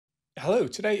Hello,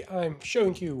 today I'm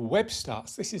showing you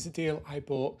WebStarts. This is a deal I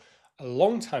bought a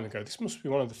long time ago. This must be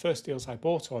one of the first deals I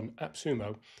bought on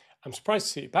AppSumo. I'm surprised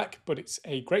to see it back, but it's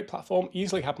a great platform,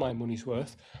 easily had my money's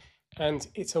worth. And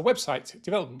it's a website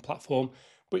development platform,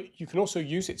 but you can also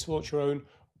use it to launch your own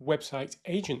website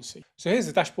agency. So here's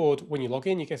the dashboard. When you log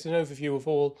in, you get an overview of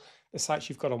all the sites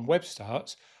you've got on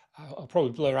WebStarts. I'll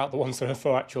probably blur out the ones that are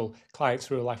for actual clients,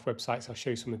 real life websites. I'll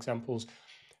show you some examples.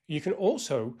 You can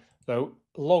also, though,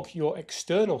 log your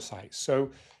external sites.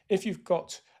 So if you've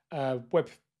got a web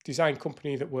design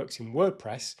company that works in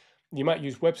WordPress, you might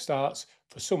use WebStarts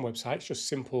for some websites, just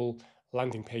simple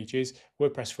landing pages,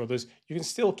 WordPress for others. You can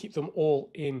still keep them all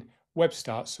in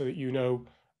WebStarts so that you know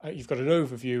you've got an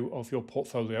overview of your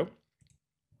portfolio.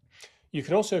 You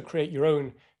can also create your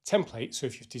own template. So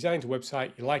if you've designed a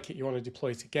website, you like it, you want to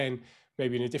deploy it again,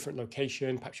 maybe in a different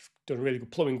location, perhaps you've done a really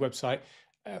good plumbing website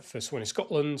for someone in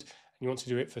Scotland, and you want to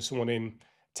do it for someone in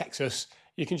Texas,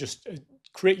 you can just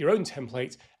create your own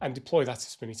template and deploy that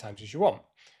as many times as you want.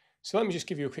 So let me just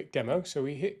give you a quick demo. So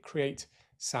we hit create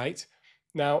site.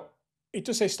 Now, it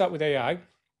does say start with AI.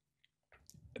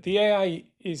 The AI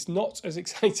is not as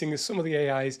exciting as some of the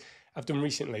AIs I've done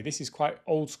recently. This is quite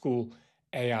old school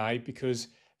AI because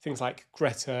things like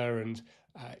Greta and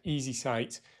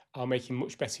EasySite are making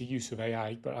much better use of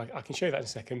AI, but I can show you that in a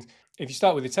second. If you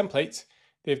start with a template,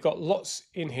 they've got lots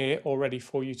in here already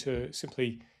for you to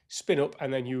simply spin up,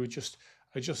 and then you would just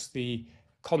adjust the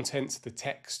content, the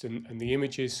text and the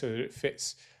images so that it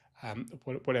fits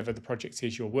whatever the project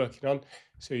is you're working on.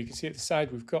 So you can see at the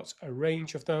side, we've got a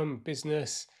range of them: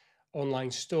 business,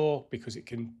 online store, because it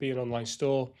can be an online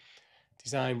store,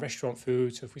 design, restaurant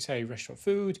food. So if we say restaurant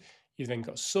food, you've then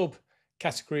got sub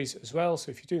categories as well.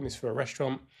 So if you're doing this for a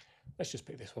restaurant, let's just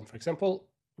pick this one, for example.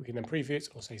 We can then preview it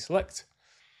or say select.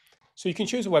 So you can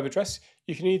choose a web address.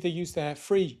 You can either use their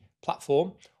free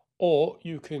platform or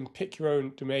you can pick your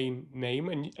own domain name.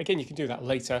 And again, you can do that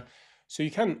later. So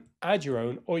you can add your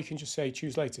own, or you can just say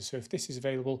choose later. So if this is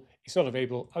available, it's not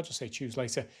available, I'll just say choose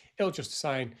later. It'll just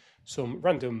assign some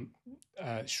random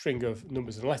string of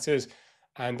numbers and letters,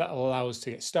 and that'll allow us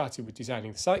to get started with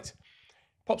designing the site.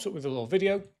 Pops up with a little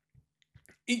video.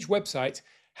 Each website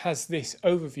has this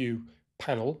overview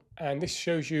panel, and this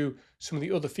shows you some of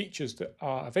the other features that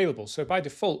are available. So by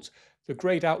default, the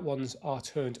grayed out ones are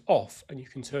turned off, and you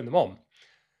can turn them on.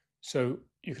 So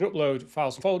you can upload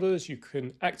files and folders, you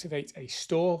can activate a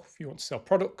store if you want to sell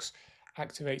products,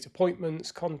 activate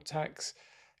appointments, contacts,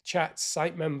 chats,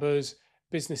 site members,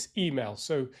 business email.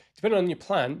 So depending on your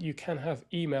plan, you can have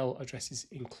email addresses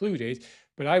included,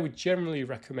 but I would generally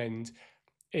recommend,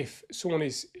 if someone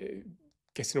is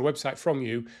getting a website from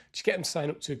you, just get them to sign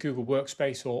up to Google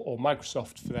Workspace or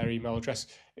Microsoft for their email address.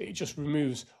 It just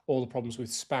removes all the problems with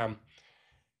spam.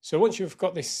 So once you've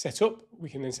got this set up, we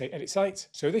can then say edit site.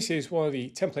 So this is one of the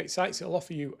template sites. It'll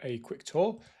offer you a quick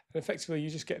tour, and effectively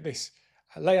you just get this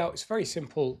layout. It's a very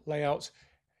simple layout.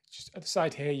 Just at the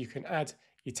side here, you can add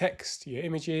your text, your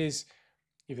images.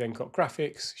 You've then got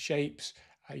graphics, shapes.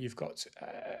 You've got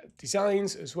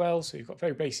designs as well. So you've got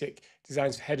very basic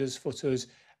designs for headers, footers,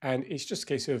 and it's just a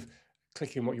case of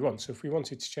clicking what you want. So if we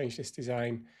wanted to change this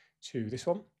design to this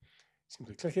one,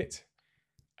 simply click it.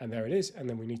 And there it is. And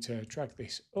then we need to drag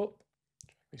this up,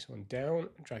 drag this one down,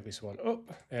 drag this one up.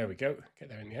 There we go, get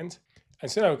there in the end.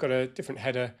 And so now we've got a different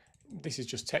header. This is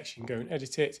just text, you can go and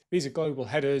edit it. These are global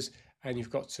headers, and you've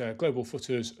got global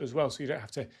footers as well, so you don't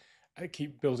have to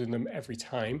keep building them every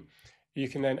time. You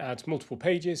can then add multiple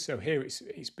pages. So here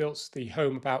it's built the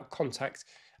home, about, contact,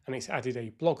 and it's added a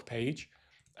blog page.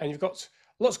 And you've got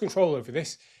lots of control over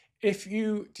this. If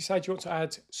you decide you want to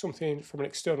add something from an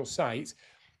external site,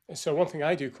 so one thing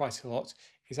I do quite a lot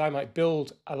is I might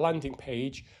build a landing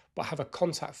page, but have a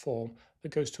contact form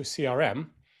that goes to a CRM.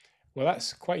 Well,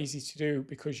 that's quite easy to do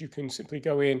because you can simply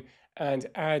go in and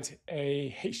add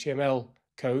a HTML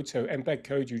code. So embed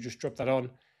code, you just drop that on,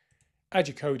 add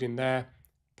your code in there,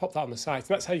 pop that on the site. And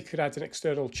that's how you could add an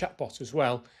external chatbot as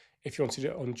well if you wanted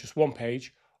it on just one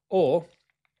page. Or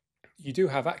you do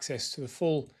have access to the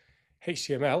full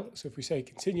HTML. So if we say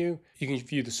continue, you can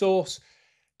view the source,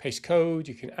 paste code,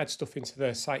 you can add stuff into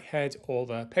the site head or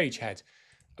the page head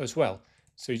as well.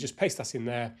 So you just paste that in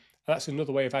there. And that's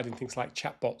another way of adding things like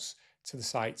chatbots to the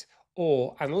site,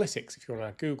 or analytics if you want to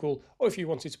add Google, or if you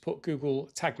wanted to put Google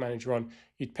Tag Manager on,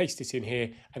 you'd paste it in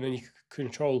here, and then you could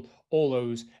control all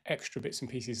those extra bits and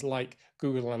pieces like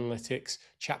Google Analytics,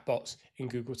 chatbots in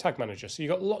Google Tag Manager. So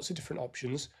you've got lots of different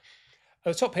options.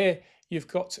 At the top here, you've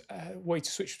got a way to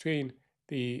switch between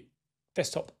the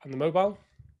desktop and the mobile.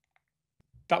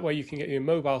 That way you can get your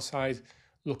mobile side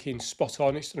looking spot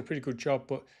on. It's done a pretty good job,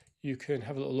 but you can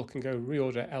have a little look and go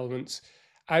reorder elements.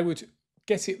 I would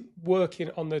get it working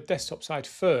on the desktop side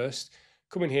first,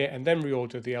 come in here and then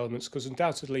reorder the elements, because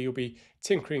undoubtedly you'll be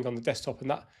tinkering on the desktop and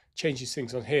that changes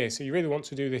things on here. So you really want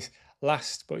to do this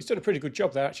last, but it's done a pretty good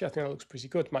job there. Actually, I think that looks pretty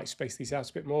good. Might space these out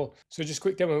a bit more. So just a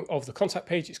quick demo of the contact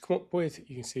page it's come up with.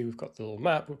 You can see we've got the little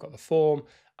map, we've got the form.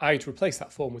 I'd replace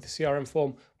that form with the CRM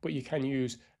form, but you can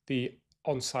use the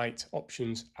on-site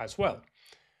options as well.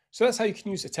 So that's how you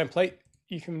can use a template.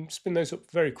 You can spin those up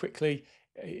very quickly.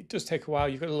 It does take a while.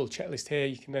 You've got a little checklist here.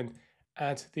 You can then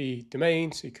add the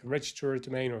domain, so you can register a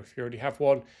domain, or if you already have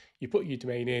one, you put your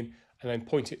domain in and then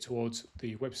point it towards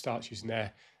the WebStarts using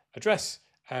their address,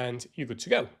 and you're good to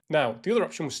go. Now, the other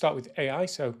option will start with AI.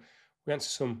 So we answer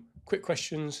some quick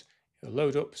questions. It'll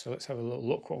load up. So let's have a little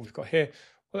look what we've got here.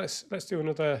 Well, let's do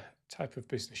another type of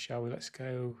business, shall we? Let's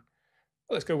go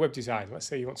web design. Let's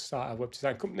say you want to start a web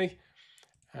design company,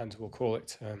 and we'll call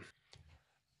it,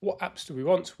 what apps do we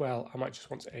want? Well, I might just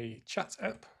want a chat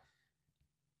app.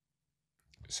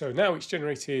 So now it's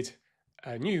generated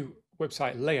a new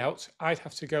website layout. I'd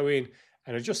have to go in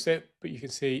and adjust it, but you can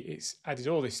see it's added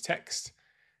all this text.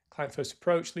 Client first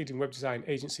approach, leading web design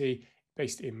agency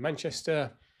based in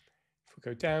Manchester. If we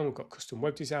go down, we've got custom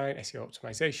web design, SEO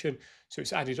optimization. So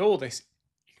it's added all this.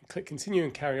 You can click continue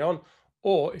and carry on.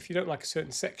 Or if you don't like a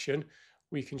certain section,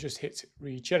 we can just hit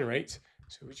regenerate.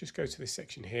 So we just go to this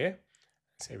section here and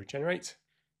say regenerate.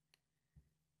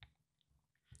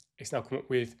 It's now come up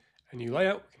with a new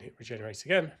layout. We can hit regenerate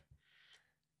again.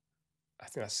 I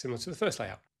think that's similar to the first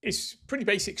layout. It's pretty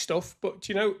basic stuff, but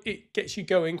you know, it gets you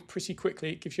going pretty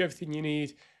quickly. It gives you everything you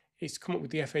need. It's come up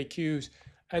with the FAQs.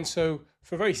 And so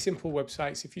for very simple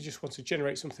websites, if you just want to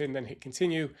generate something, then hit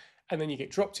continue, and then you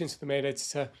get dropped into the main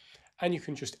editor and you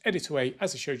can just edit away,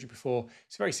 as I showed you before.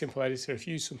 It's a very simple editor. If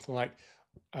you use something like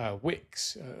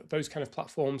Wix, those kind of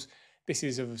platforms, this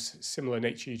is of a similar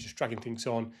nature. You're just dragging things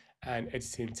on and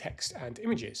editing text and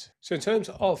images. So in terms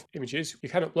of images, you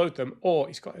can upload them, or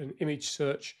it's got an image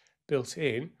search built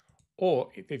in, or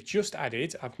they've just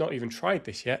added, I've not even tried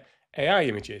this yet, AI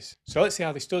images. So let's see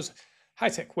how this does.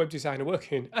 High-tech web designer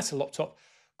working at a laptop,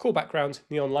 cool background,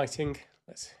 neon lighting.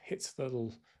 Let's hit the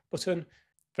little button.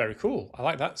 Very cool. I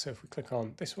like that. So if we click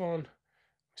on this one,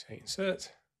 say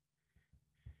insert.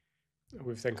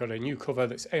 We've then got a new cover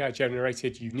that's AI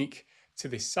generated, unique to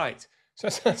this site. So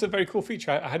that's a very cool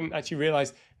feature. I hadn't actually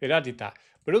realized they'd added that.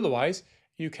 But otherwise,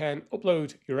 you can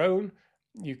upload your own.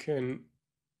 You can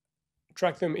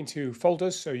drag them into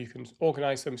folders, so you can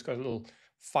organize them. It's got a little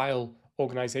file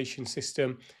organization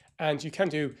system. And you can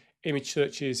do image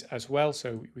searches as well.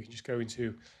 So we can just go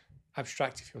into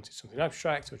abstract if you wanted something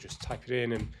abstract, or just type it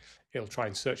in and it'll try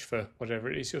and search for whatever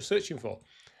it is you're searching for.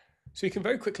 So you can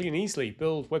very quickly and easily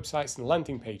build websites and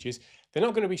landing pages. They're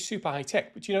not going to be super high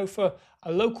tech, but you know, for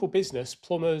a local business,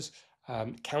 plumbers,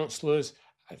 counsellors,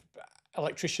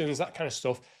 electricians, that kind of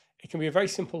stuff, it can be a very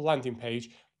simple landing page.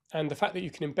 And the fact that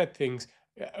you can embed things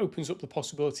opens up the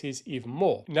possibilities even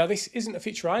more. Now, this isn't a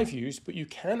feature I've used, but you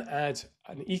can add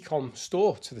an e-com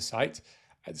store to the site.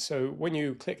 And so when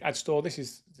you click add store, this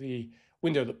is the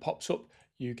window that pops up.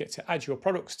 You get to add your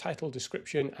products, title,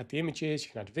 description, add the images,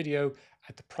 you can add video,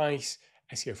 add the price,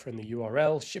 SEO friendly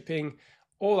URL, shipping,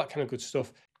 all that kind of good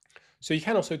stuff. So you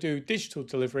can also do digital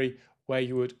delivery, where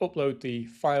you would upload the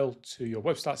file to your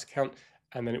WebStarts account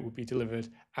and then it would be delivered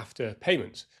after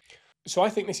payment. So I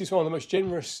think this is one of the most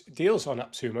generous deals on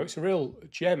AppSumo. It's a real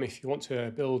gem if you want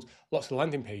to build lots of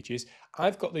landing pages.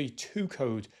 I've got the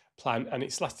 2-code plan and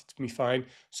it's lasted me fine.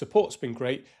 Support's been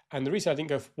great. And the reason I didn't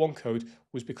go for 1 code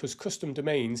was because custom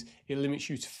domains, it limits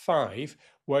you to 5.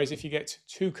 Whereas if you get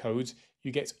 2 codes,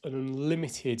 you get an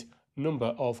unlimited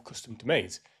number of custom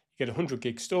domains. You get 100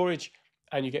 gig storage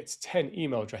and you get 10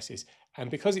 email addresses.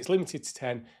 And because it's limited to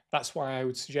 10, that's why I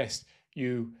would suggest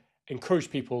you encourage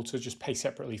people to just pay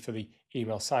separately for the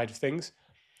email side of things.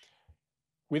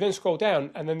 We then scroll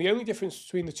down, and then the only difference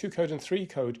between the 2-code and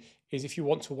 3-code is if you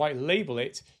want to white label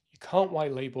it, you can't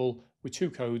white label with 2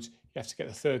 codes, you have to get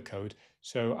the 3rd code.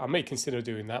 So I may consider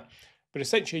doing that. But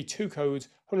essentially 2 codes,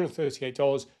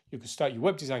 $138, you can start your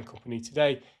web design company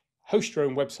today, host your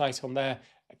own website on there,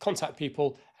 contact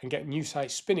people and get new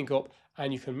sites spinning up,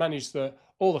 and you can manage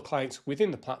all the clients within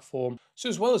the platform. So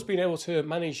as well as being able to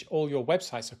manage all your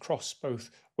websites across both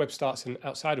WebStarts and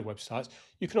outside of WebStarts,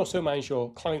 you can also manage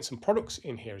your clients and products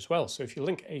in here as well. So if you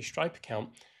link a Stripe account,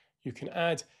 you can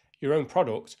add your own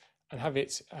product and have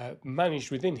it managed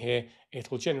within here.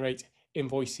 It'll generate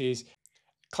invoices.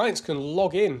 Clients can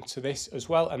log in to this as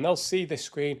well and they'll see this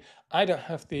screen. I don't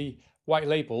have the white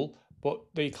label, but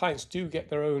the clients do get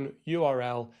their own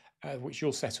URL, which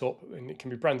you'll set up, and it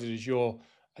can be branded as your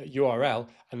URL,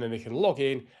 and then they can log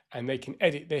in and they can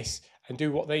edit this and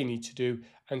do what they need to do.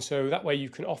 And so that way you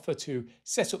can offer to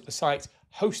set up the site,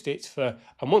 host it for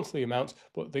a monthly amount,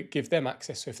 but they give them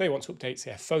access. So if they want to update,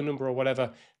 say, a phone number or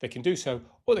whatever, they can do so,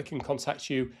 or they can contact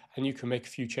you and you can make a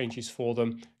few changes for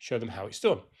them, show them how it's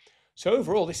done. So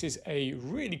overall, this is a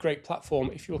really great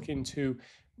platform if you're looking to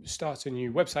start a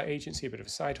new website agency, a bit of a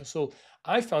side hustle.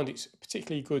 I found it's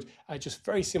particularly good at just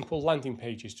very simple landing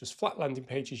pages, just flat landing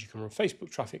pages. You can run Facebook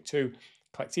traffic to,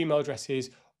 collect email addresses,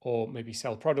 or maybe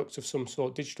sell products of some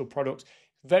sort, digital product.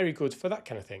 Very good for that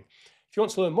kind of thing. If you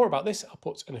want to learn more about this, I'll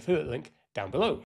put an affiliate link down below.